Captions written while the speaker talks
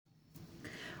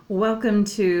Welcome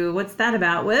to What's That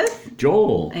About with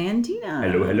Joel. and Tina.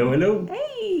 Hello, hello, hello.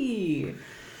 Hey.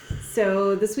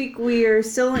 So this week we are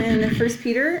still in 1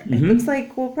 Peter. It looks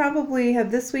like we'll probably have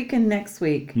this week and next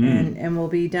week, and we'll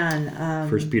be done.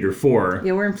 1 Peter 4.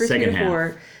 Yeah, we're in 1 Peter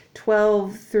 4,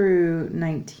 12 through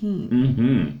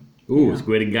 19. Ooh, yeah.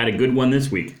 We got a good one this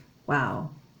week. Wow.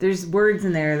 There's words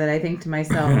in there that I think to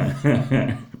myself,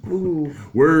 ooh.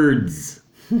 Words.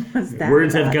 What's that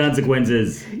Words about? have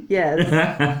consequences. Yes.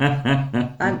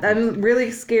 I'm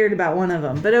really scared about one of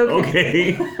them, but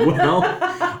okay. Okay. Well,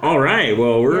 all right.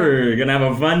 Well, we're going to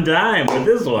have a fun time with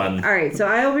this one. All right. So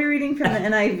I'll be reading from the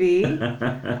NIV.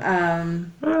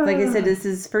 Like I said, this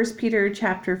is 1 Peter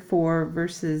chapter 4,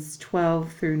 verses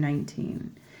 12 through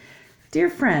 19. Dear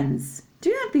friends, do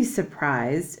not be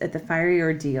surprised at the fiery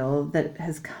ordeal that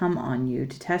has come on you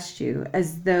to test you,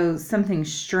 as though something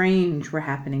strange were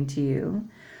happening to you.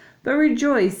 But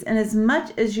rejoice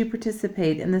inasmuch as you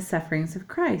participate in the sufferings of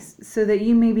Christ, so that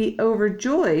you may be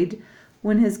overjoyed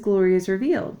when his glory is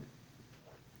revealed.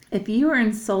 If you are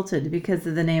insulted because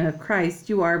of the name of Christ,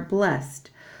 you are blessed,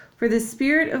 for the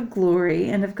Spirit of glory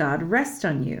and of God rests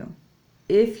on you.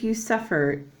 If you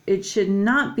suffer, it should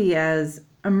not be as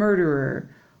a murderer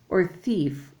or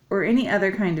thief or any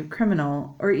other kind of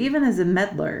criminal, or even as a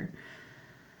meddler.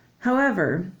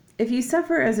 However, if you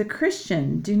suffer as a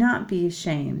Christian, do not be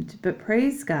ashamed, but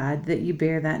praise God that you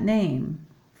bear that name.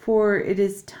 For it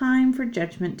is time for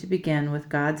judgment to begin with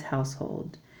God's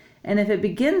household. And if it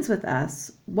begins with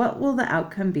us, what will the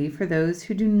outcome be for those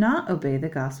who do not obey the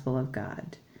gospel of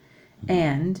God?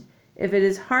 And if it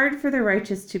is hard for the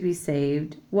righteous to be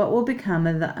saved, what will become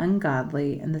of the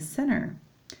ungodly and the sinner?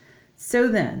 So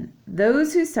then,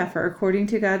 those who suffer according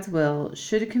to God's will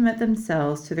should commit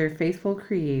themselves to their faithful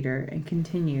Creator and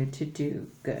continue to do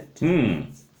good.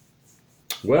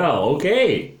 Well,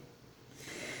 okay.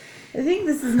 I think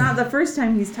this is not the first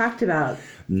time he's talked about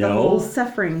the whole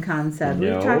suffering concept.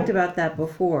 No. We've talked about that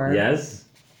before. Yes.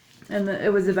 And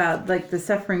it was about like the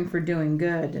suffering for doing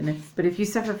good. But if you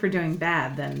suffer for doing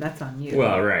bad, then that's on you.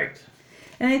 Well, right.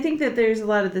 And I think that there's a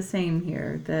lot of the same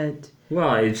here.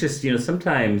 Well, it's just,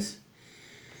 sometimes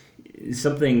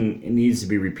something needs to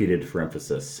be repeated for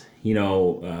emphasis. We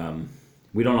don't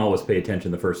always pay attention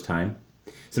the first time.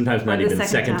 Sometimes not even the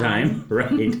second time,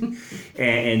 right?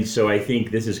 and so I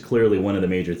think this is clearly one of the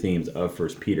major themes of 1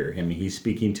 Peter. I mean, he's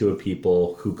speaking to a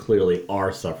people who clearly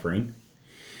are suffering.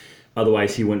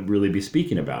 Otherwise, he wouldn't really be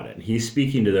speaking about it. He's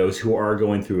speaking to those who are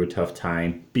going through a tough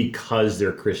time because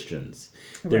they're Christians.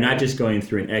 They're not just going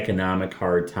through an economic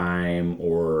hard time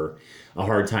or a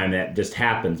hard time that just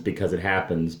happens because it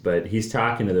happens, but he's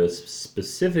talking to those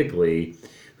specifically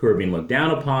who are being looked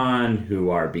down upon, who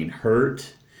are being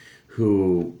hurt,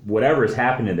 who whatever has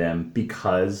happened to them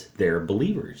because they're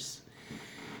believers.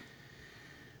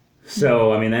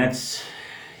 So, I mean,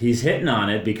 he's hitting on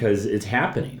it because it's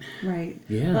happening. Right.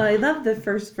 Yeah. Well, I love the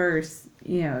first verse,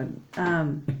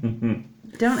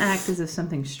 don't act as if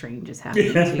something strange is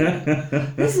happening to you.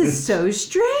 This is so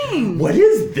strange. What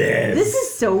is this? This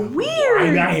is so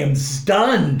weird. I am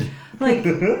stunned. Like,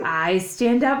 I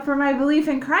stand up for my belief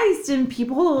in Christ, and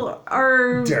people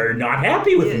are... They're not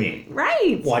happy with me.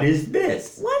 Right. What is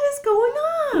this? What is going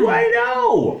on? I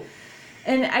know.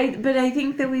 But I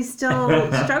think that we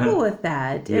still struggle with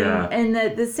that. Yeah. And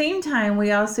at the same time,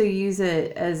 we also use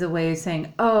it as a way of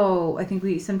saying, oh, I think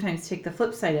we sometimes take the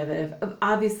flip side of it. Of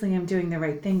obviously, I'm doing the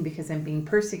right thing because I'm being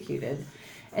persecuted.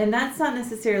 And that's not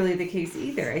necessarily the case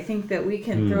either. I think that we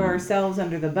can throw ourselves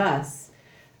under the bus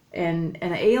and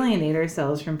alienate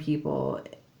ourselves from people.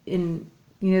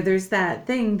 There's that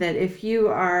thing that if you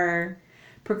are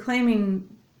proclaiming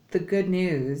the good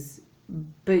news,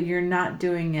 but you're not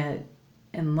doing it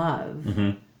in love,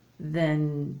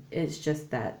 then it's just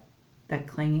that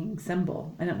clanging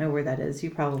cymbal. I don't know where that is.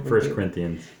 You probably 1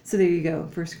 Corinthians. So there you go,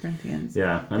 1 Corinthians.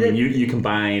 Yeah, I mean, you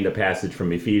combined a passage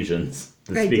from Ephesians,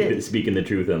 speaking the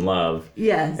truth in love.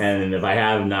 Yes. And if I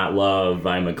have not love,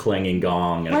 I'm a clanging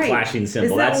gong and a clashing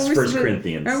cymbal. That's 1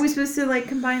 Corinthians. Are we supposed to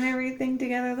combine everything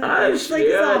together?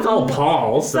 It's all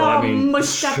Paul, so I mean,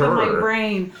 mushed up in my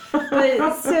brain.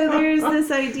 But so there's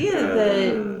this idea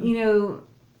that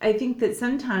I think that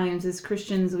sometimes as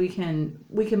Christians we can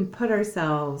put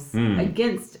ourselves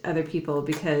against other people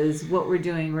because what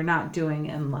we're not doing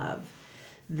in love.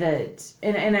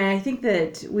 And I think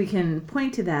that we can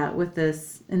point to that with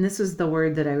this, and this was the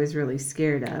word that I was really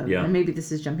scared of. Yeah. And maybe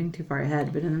this is jumping too far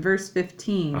ahead, but in verse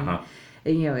 15,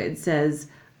 it says,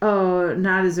 "Oh,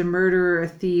 not as a murderer, a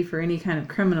thief, or any kind of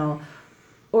criminal,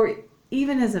 or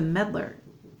even as a meddler."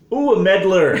 Ooh, a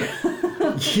meddler.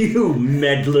 You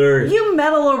meddler. You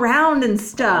meddle around and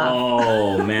stuff.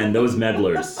 Oh, man, those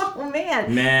meddlers. Oh,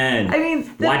 man. Man. I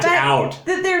mean, watch out.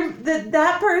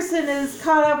 That person is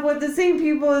caught up with the same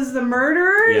people as the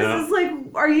murderers. Yeah. It's like,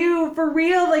 are you for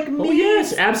real? Like me? Oh,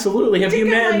 yes, absolutely. Have you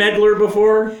met a like- meddler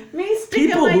before? Me sticking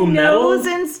People my who meddle- nose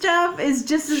and stuff is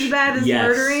just as bad as Yes.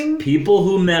 murdering. People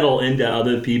who meddle into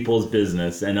other people's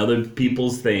business and other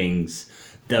people's things,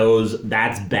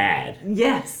 that's bad.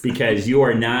 Yes. Because you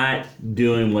are not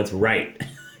doing what's right.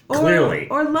 Clearly.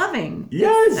 Or loving.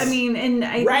 Yes. I mean, and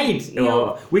I Right. think, you know,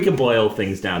 Well, we can boil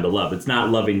things down to love. It's not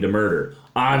loving to murder.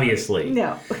 Obviously.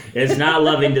 no. It's not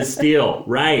loving to steal.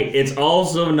 Right. It's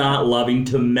also not loving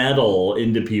to meddle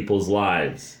into people's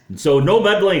lives. So no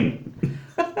meddling.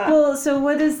 Well, so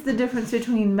what is the difference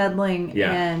between meddling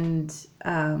Yeah. and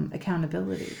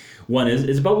accountability? One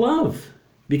is about love.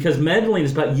 Because meddling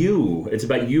is about you. It's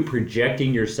about you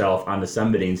projecting yourself onto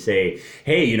somebody and say,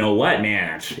 hey, you know what,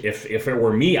 man, if it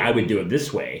were me, I would do it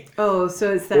this way. Oh,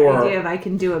 so it's that Or- idea of I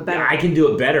can do it better. I can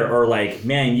do it better. Or like,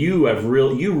 man, you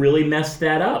really messed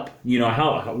that up. You know,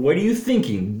 what are you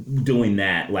thinking doing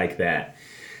that like that?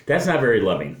 That's not very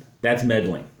loving. That's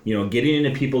meddling. You know, getting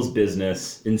into people's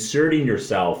business, inserting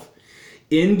yourself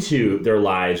into their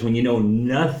lives when you know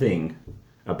nothing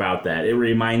about that. It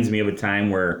reminds me of a time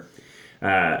where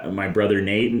my brother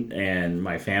Nate and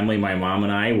my family, my mom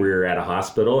and I, we were at a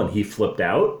hospital and he flipped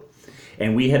out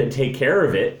and we had to take care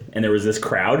of it. And there was this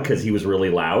crowd because he was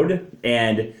really loud,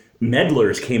 and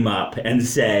meddlers came up and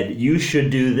said, you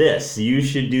should do this. You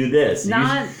should do this.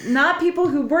 Not people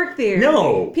who work there.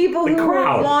 No, People the who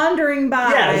crowd. were wandering by.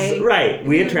 Yes, right.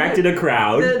 We attracted a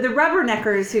crowd. The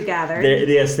rubberneckers who gathered.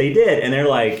 Yes, they did. And they're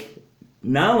like,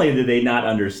 not only did they not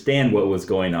understand what was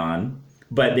going on,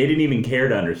 but they didn't even care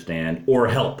to understand or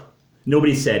help.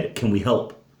 Nobody said, can we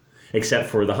help? Except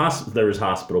for there was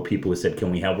hospital people who said,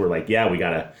 can we help? We're like, yeah, we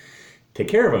got to take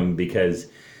care of him because,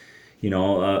 you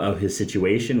know, of his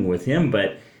situation with him.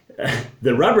 But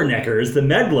the rubberneckers, the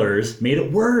meddlers, made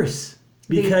it worse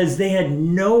because they had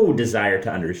no desire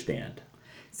to understand.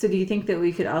 So do you think that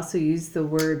we could also use the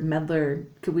word meddler?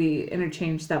 Could we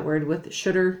interchange that word with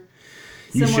should'er?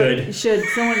 You should.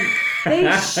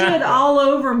 They should all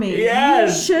over me.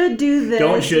 Yes. You should do this.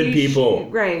 Don't should people.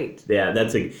 Right. Yeah,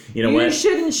 that's you know You what?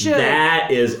 shouldn't should. That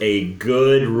is a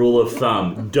good rule of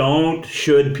thumb. Don't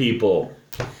should people.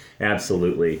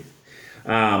 Absolutely.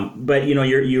 But you know,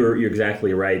 you're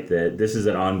exactly right that this is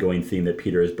an ongoing theme that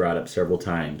Peter has brought up several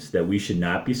times, that we should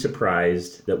not be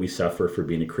surprised that we suffer for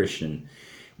being a Christian.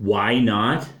 Why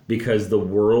not? Because the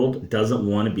world doesn't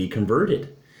want to be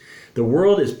converted. The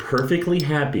world is perfectly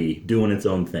happy doing its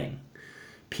own thing.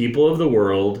 People of the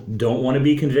world don't want to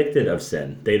be convicted of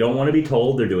sin. They don't want to be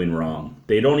told they're doing wrong.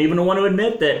 They don't even want to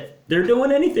admit that they're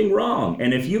doing anything wrong.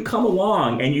 And if you come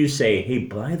along and you say, hey,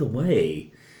 by the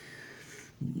way,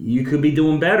 you could be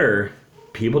doing better,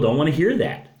 people don't want to hear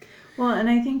that. Well, and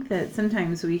I think that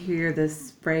sometimes we hear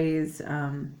this phrase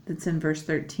that's in verse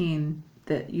 13,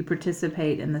 that you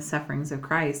participate in the sufferings of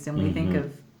Christ. And we think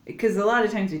of, because a lot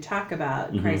of times we talk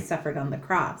about Christ suffered on the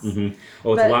cross.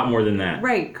 Oh, it's a lot more than that.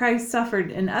 Right. Christ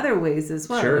suffered in other ways as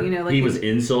well. Sure. You know, like he was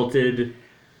insulted.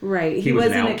 Right. He was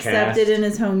an wasn't outcast. accepted in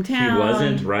his hometown. He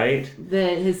wasn't, right?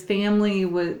 That his family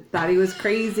thought he was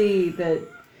crazy. That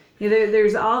you know,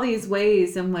 there's all these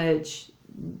ways in which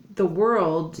the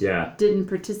world didn't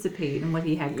participate in what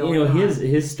he had going on.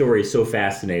 His story is so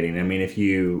fascinating. I mean, if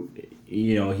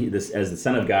as the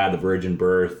Son of God, the virgin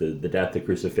birth, the death, the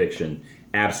crucifixion,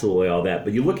 absolutely all that.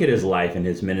 But you look at his life and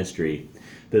his ministry,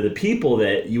 the people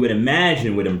that you would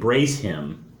imagine would embrace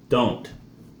him don't.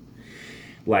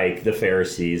 Like the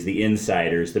Pharisees, the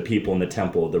insiders, the people in the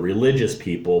temple, the religious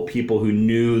people who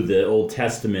knew the Old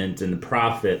Testament and the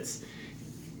prophets.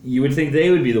 You would think they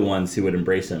would be the ones who would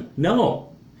embrace him. No.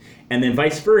 And then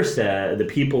vice versa, the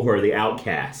people who are the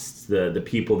outcasts, the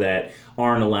people that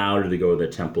aren't allowed to go to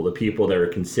the temple, the people that are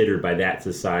considered by that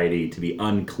society to be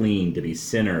unclean, to be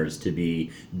sinners, to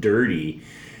be dirty,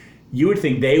 you would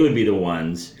think they would be the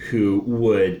ones who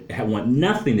would want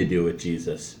nothing to do with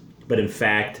Jesus. But in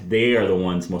fact, they are the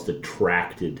ones most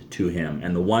attracted to him.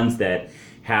 And the ones that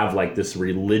have like this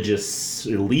religious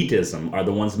elitism are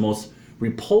the ones most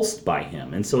repulsed by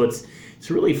him. And so it's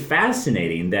really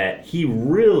fascinating that he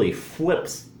really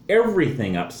flips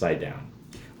everything upside down.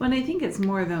 Well, and I think it's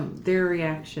more than their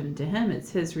reaction to him;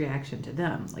 it's his reaction to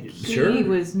them. Like he Sure.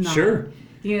 was not. Sure.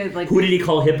 You know, like who did he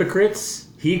call hypocrites?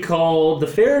 He called the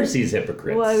Pharisees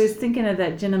hypocrites. Well, I was thinking of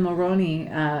that Jenna Maroney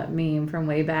meme from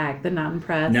way back, the not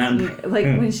impressed. Like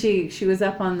when she was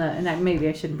up on the, and maybe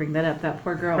I shouldn't bring that up, that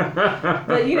poor girl.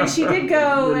 But she did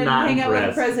go and hang out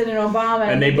with President Obama,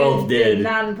 and they both did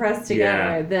not impressed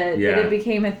together. That it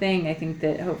became a thing. I think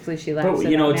that hopefully she laughs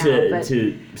at it now.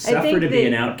 To suffer to be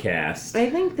an outcast.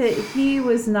 I think that he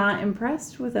was not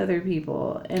impressed with other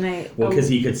people, and because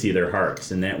he could see their hearts,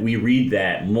 and that we read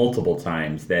that multiple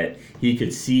times, that he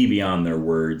could see beyond their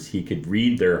words, he could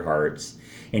read their hearts,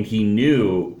 and he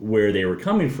knew where they were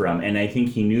coming from. And I think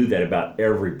he knew that about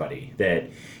everybody, that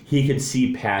he could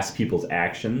see past people's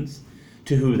actions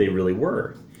to who they really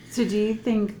were. So do you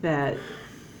think that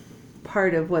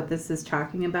part of what this is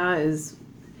talking about is,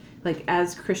 like,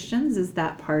 as Christians, is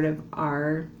that part of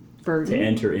our burden? To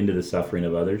enter into the suffering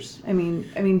of others? I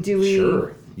mean, do we...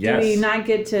 Sure. Yes. Do we not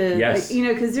get to, yes.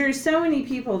 Because there's so many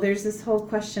people, there's this whole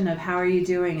question of how are you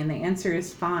doing, and the answer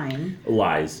is fine.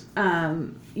 Lies.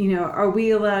 Are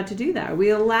we allowed to do that? Are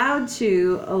we allowed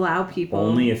to allow people...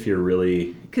 Only if you're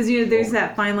really... Because, there's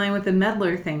that fine line with the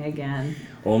meddler thing again.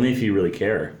 Only if you really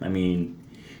care. I mean,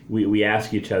 we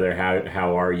ask each other,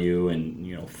 how are you?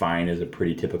 And, fine is a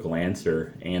pretty typical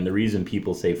answer. And the reason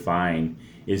people say fine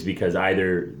is because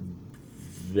either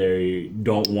they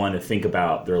don't want to think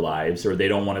about their lives, or they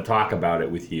don't want to talk about it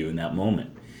with you in that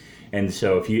moment. And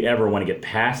so if you ever want to get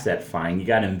past that fine, you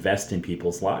got to invest in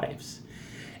people's lives.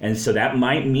 And so that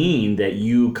might mean that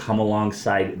you come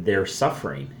alongside their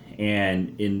suffering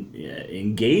and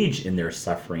engage in their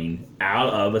suffering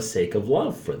out of a sake of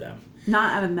love for them.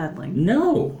 Not out of meddling.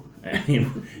 No. I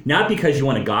mean, not because you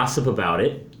want to gossip about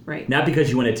it. Right. Not because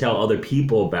you want to tell other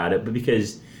people about it, but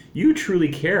because you truly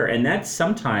care. And that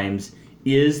sometimes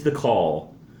is the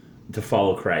call to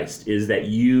follow Christ, is that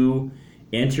you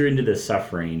enter into the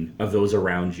suffering of those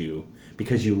around you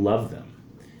because you love them,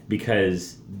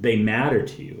 because they matter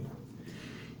to you.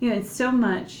 It's so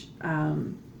much, I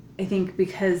think,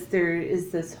 because there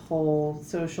is this whole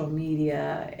social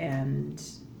media and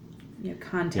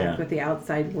contact with the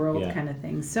outside world kind of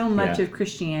thing. So much of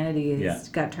Christianity has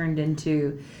got turned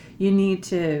into, you need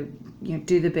to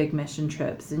do the big mission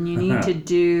trips, and you need to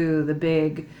do the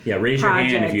big raise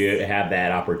projects. your hand if you have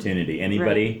that opportunity.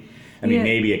 Anybody? Right. I mean,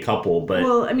 maybe a couple, but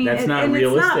that's not and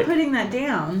realistic. It's not putting that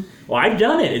down. Well, I've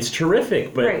done it. It's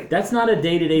terrific, but that's not a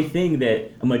day-to-day thing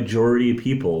that a majority of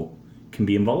people can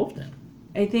be involved in.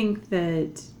 I think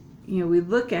that, we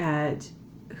look at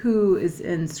who is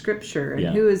in Scripture,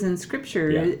 and who is in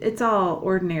Scripture, it's all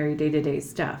ordinary day-to-day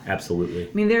stuff. Absolutely.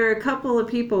 I mean, there are a couple of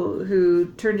people who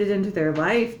turned it into their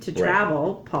life to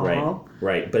travel, Paul.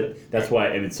 Right, but that's why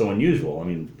it's so unusual. I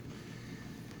mean...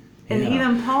 And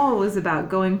even Paul was about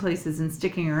going places and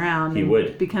sticking around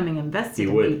becoming invested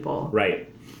in people. Right.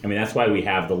 I mean, that's why we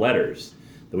have the letters.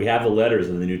 We have the letters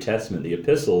in the New Testament, the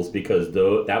epistles, because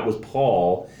that was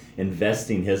Paul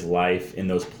investing his life in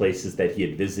those places that he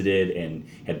had visited and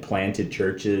had planted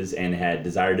churches and had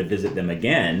desired to visit them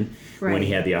again when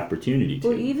he had the opportunity to.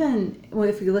 Well, even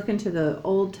if you look into the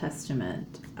Old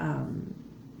Testament,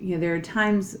 there are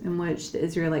times in which the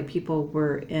Israelite people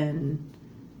were in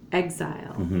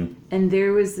exile, and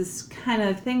there was this kind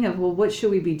of thing of, well, what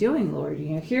should we be doing, Lord?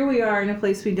 Here we are in a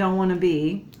place we don't want to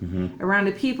be, around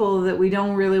a people that we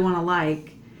don't really want to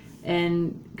like,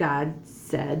 and God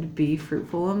said, be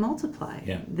fruitful and multiply.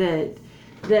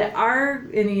 That our,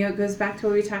 and it goes back to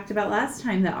what we talked about last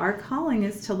time, that our calling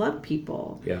is to love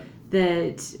people.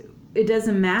 That it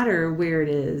doesn't matter where it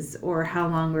is or how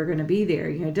long we're going to be there.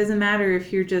 It doesn't matter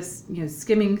if you're just,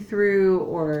 skimming through,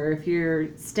 or if you're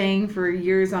staying for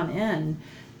years on end,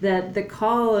 that the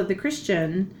call of the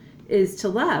Christian is to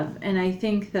love. And I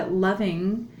think that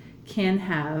loving can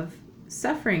have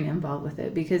suffering involved with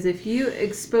it, because if you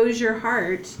expose your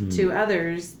heart to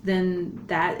others, then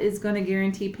that is going to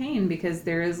guarantee pain, because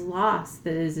there is loss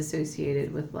that is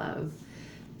associated with love.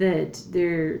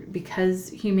 Because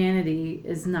humanity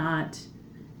is not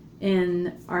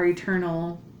in our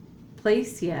eternal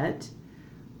place yet,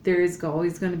 there is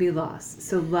always going to be loss.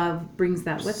 So love brings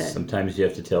that with it. Sometimes you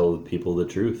have to tell people the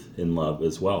truth in love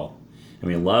as well. I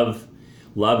mean, love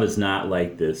is not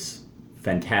like this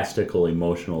fantastical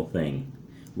emotional thing.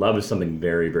 Love is something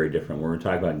very, very different. When we're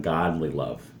talking about godly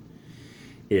love,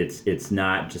 it's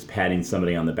not just patting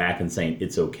somebody on the back and saying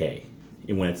it's okay,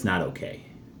 and when it's not okay.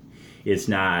 It's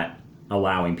not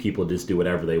allowing people to just do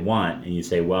whatever they want, and you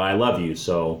say, well, I love you,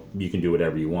 so you can do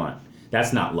whatever you want.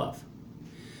 That's not love.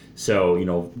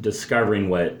 So, discovering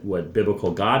what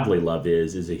biblical godly love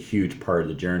is a huge part of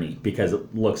the journey, because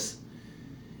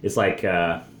it's like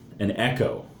an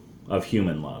echo of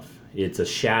human love. It's a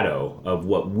shadow of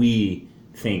what we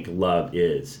think love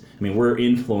is. I mean, we're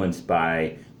influenced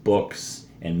by books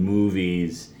and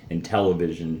movies and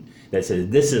television that says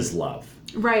this is love.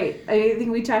 Right. I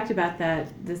think we talked about that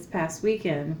this past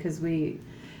weekend because we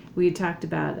talked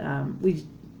about we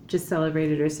just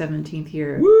celebrated our 17th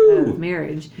year of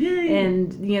marriage. Yay.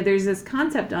 And there's this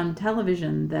concept on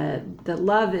television that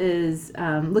love is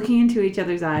looking into each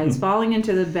other's eyes, falling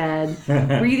into the bed,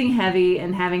 breathing heavy,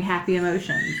 and having happy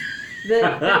emotions.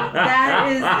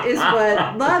 That is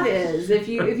what love is. If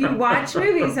you watch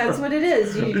movies, that's what it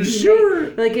is. You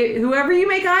sure. Whoever you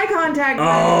make eye contact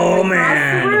with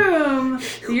across the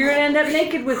room, you're gonna end up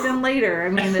naked with them later. I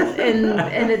mean,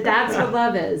 and that's what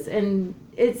love is. And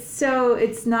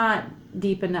it's not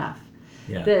deep enough.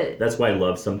 Yeah. That's why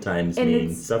love sometimes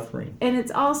means suffering. And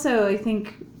it's also, I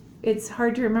think, it's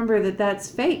hard to remember that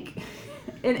that's fake.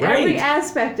 In every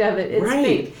aspect of it, it's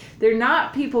fake. They're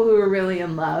not people who are really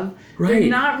in love. Right. They're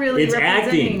not really It's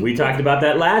acting. We talked about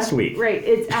that last week. Right,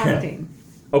 it's acting.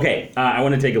 Okay, I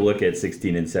want to take a look at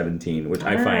 16 and 17, which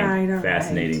I find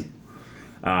fascinating.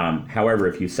 However,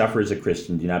 if you suffer as a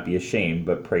Christian, do not be ashamed,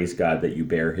 but praise God that you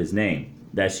bear his name.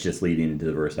 That's just leading into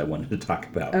the verse I wanted to talk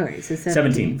about. Okay, so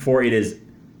 17. For it is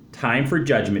time for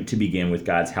judgment to begin with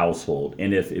God's household,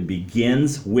 and if it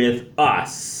begins with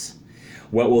us,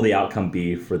 what will the outcome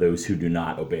be for those who do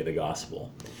not obey the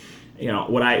gospel?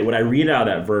 What I read out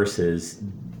of that verse is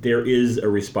there is a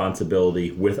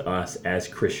responsibility with us as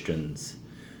Christians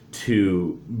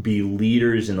to be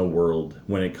leaders in the world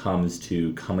when it comes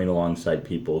to coming alongside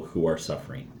people who are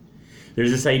suffering.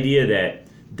 There's this idea that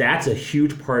that's a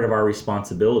huge part of our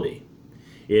responsibility.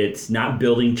 It's not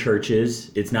building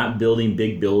churches. It's not building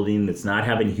big buildings. It's not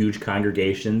having huge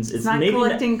congregations. It's not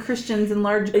collecting Christians in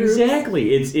large groups.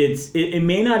 Exactly. It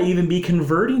may not even be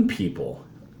converting people.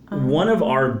 One of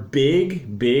our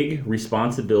big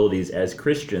responsibilities as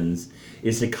Christians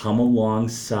is to come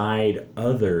alongside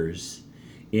others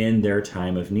in their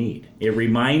time of need. It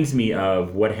reminds me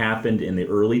of what happened in the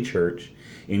early church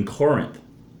in Corinth.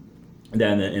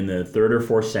 Then in the 3rd or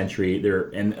 4th century,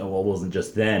 it wasn't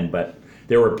just then, but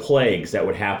there were plagues that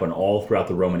would happen all throughout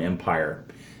the Roman Empire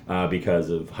because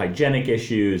of hygienic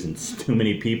issues and too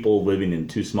many people living in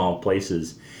too small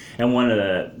places. And one of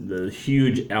the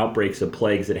huge outbreaks of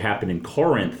plagues that happened in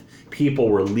Corinth, people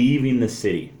were leaving the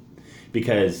city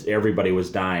because everybody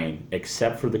was dying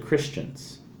except for the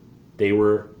Christians. They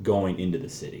were going into the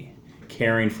city,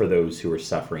 caring for those who were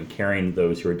suffering, caring for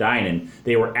those who were dying. And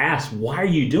they were asked, why are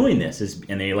you doing this?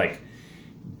 And they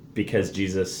because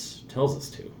Jesus tells us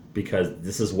to, because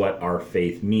this is what our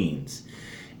faith means.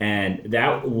 And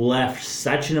that left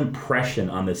such an impression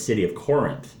on the city of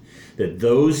Corinth that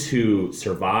those who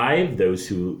survived, those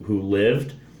who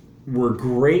lived, were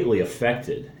greatly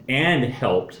affected and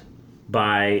helped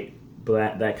by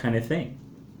that kind of thing.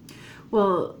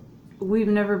 Well, we've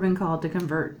never been called to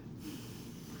convert.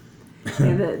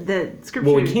 The scripture.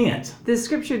 Well, we can't. The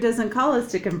scripture doesn't call us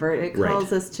to convert. It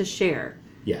calls us to share.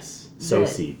 Yes. Sow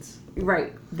seeds.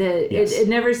 Right. It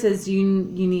never says you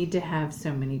need to have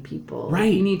so many people.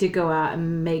 Right. You need to go out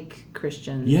and make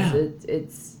Christians. Yeah.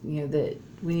 It's that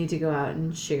we need to go out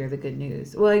and share the good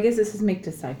news. Well, I guess this is make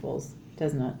disciples,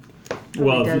 doesn't it?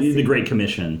 Well, the Great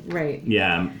Commission. Right.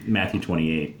 Yeah, Matthew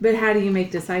 28. But how do you make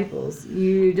disciples?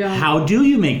 You don't. How do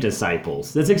you make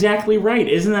disciples? That's exactly right.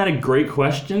 Isn't that a great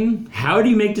question? How do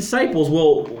you make disciples?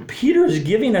 Well, Peter's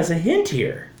giving us a hint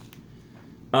here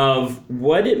of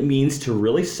what it means to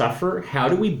really suffer. How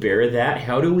do we bear that?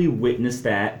 How do we witness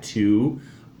that to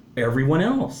everyone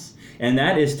else? And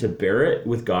that is to bear it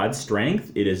with God's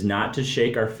strength. It is not to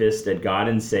shake our fist at God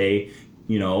and say,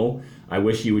 I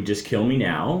wish you would just kill me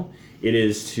now. It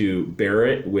is to bear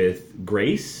it with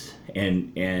grace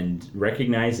and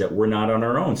recognize that we're not on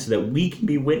our own so that we can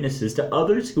be witnesses to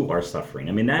others who are suffering.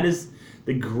 I mean, that is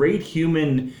the great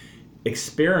human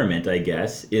experiment, I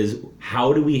guess, is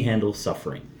how do we handle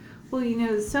suffering?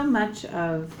 Well, so much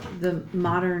of the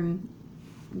modern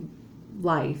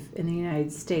life in the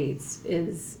United States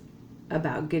is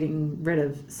about getting rid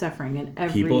of suffering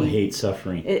and people hate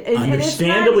suffering.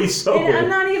 Understandably so. And I'm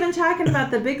not even talking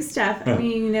about the big stuff. I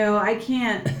mean, I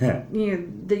can't.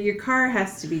 Your car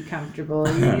has to be comfortable.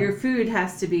 Your food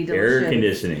has to be delicious. Air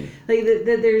conditioning.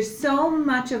 There's so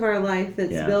much of our life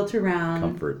that's built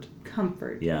around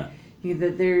comfort. Yeah.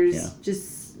 That there's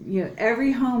just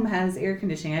every home has air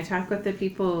conditioning. I talk with the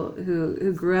people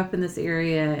who grew up in this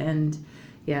area, and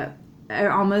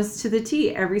almost to the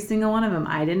T, every single one of them.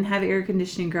 I didn't have air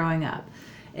conditioning growing up.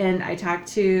 And I talked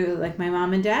to my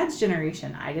mom and dad's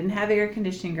generation. I didn't have air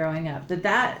conditioning growing up.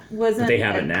 That wasn't. But they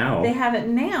have it now. They have it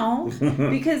now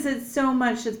because it's so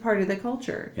much. It's part of the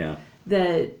culture. Yeah.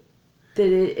 That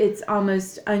it's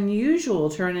almost unusual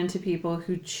to run into people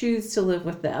who choose to live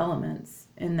with the elements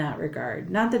in that regard.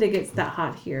 Not that it gets that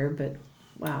hot here, but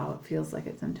wow, it feels like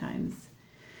it sometimes.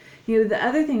 The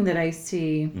other thing that I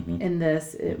see in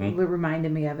this, it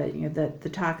reminded me of it, the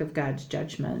talk of God's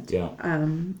judgment. Yeah.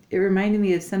 It reminded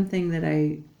me of something that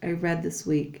I read this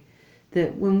week,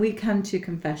 that when we come to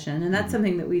confession, and that's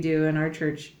something that we do in our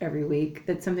church every week,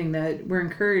 that's something that we're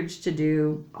encouraged to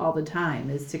do all the time,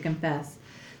 is to confess.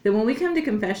 That when we come to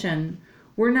confession,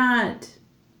 we're not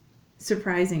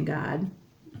surprising God.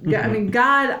 I mean,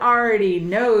 God already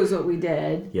knows what we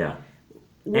did. Yeah.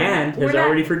 And has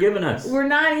already forgiven us. We're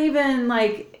not even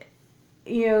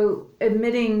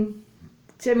admitting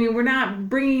to, we're not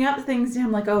bringing up things to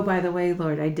him like, oh, by the way,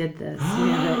 Lord, I did this.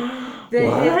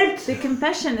 The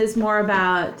confession is more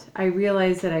about, I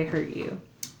realize that I hurt you.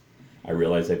 I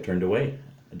realize I've turned away.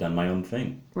 I've done my own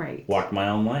thing. Right. Walked my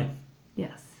own life.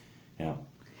 Yes. Yeah.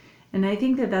 And I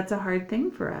think that that's a hard thing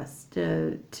for us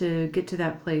to get to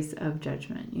that place of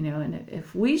judgment, and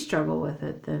if we struggle with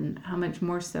it, then how much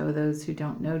more so those who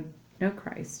don't know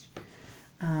Christ.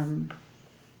 I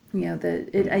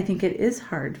think it is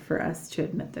hard for us to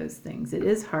admit those things. It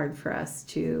is hard for us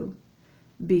to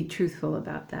be truthful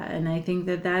about that. And I think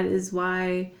that is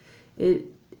why it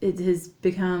has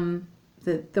become,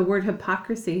 the word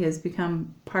hypocrisy has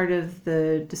become part of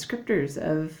the descriptors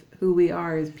of who we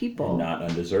are as people. And not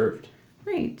undeserved.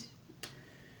 Right.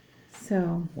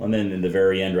 So. And then in the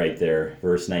very end right there,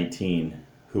 verse 19,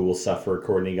 who will suffer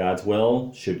according to God's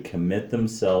will should commit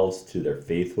themselves to their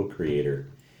faithful Creator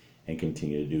and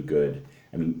continue to do good.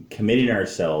 Committing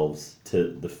ourselves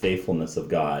to the faithfulness of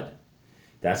God,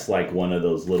 that's like one of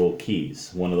those little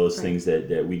keys, one of those things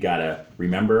that we got to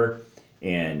remember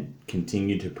and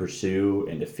continue to pursue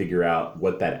and to figure out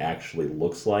what that actually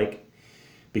looks like.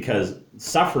 Because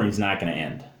suffering's not going to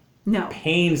end. No.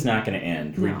 Pain's not going to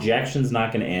end. No. Rejection's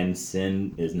not going to end.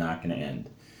 Sin is not going to end.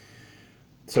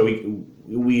 So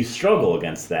we struggle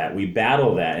against that. We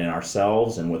battle that in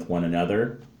ourselves and with one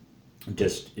another.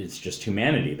 It's just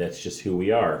humanity. That's just who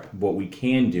we are. What we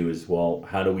can do is,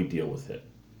 how do we deal with it?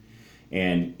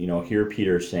 And, here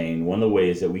Peter is saying one of the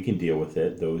ways that we can deal with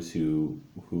it, those who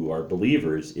are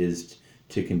believers, is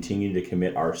to continue to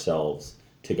commit ourselves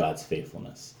to God's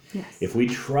faithfulness. Yes. If we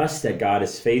trust that God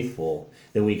is faithful,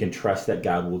 then we can trust that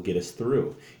God will get us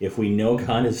through. If we know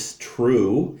God is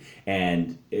true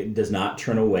and it does not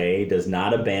turn away, does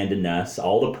not abandon us,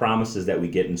 all the promises that we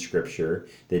get in Scripture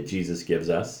that Jesus gives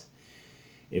us,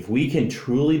 if we can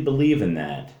truly believe in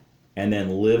that and then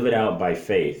live it out by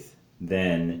faith,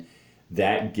 then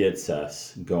that gets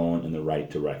us going in the right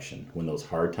direction. When those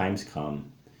hard times come,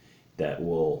 that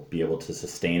will be able to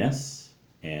sustain us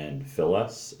and fill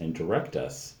us and direct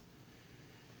us.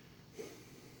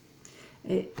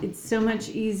 It's so much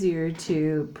easier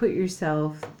to put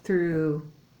yourself through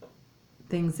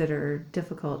things that are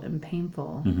difficult and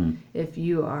painful if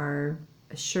you are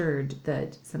assured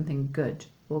that something good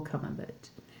will come of it.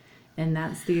 And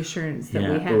that's the assurance that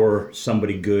we have. Or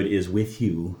somebody good is with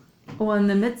you. Well, in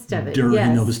the midst of it.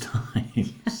 During those times.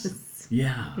 Yes.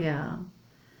 Yeah. Yeah.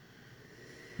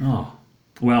 Oh,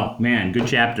 well, man, good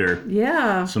chapter.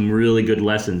 Yeah. Some really good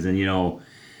lessons. And,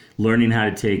 learning how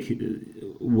to take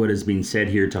what is being said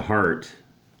here to heart,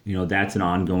 that's an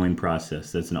ongoing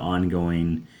process. That's an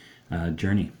ongoing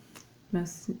journey.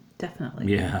 Most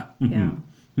definitely. Yeah. Yeah.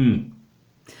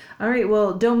 All right.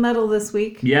 Well, don't meddle this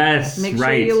week. Yes. Make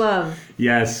sure you love.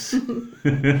 Yes. And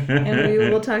we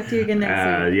will talk to you again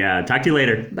next week. Yeah. Talk to you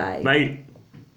later. Bye. Bye.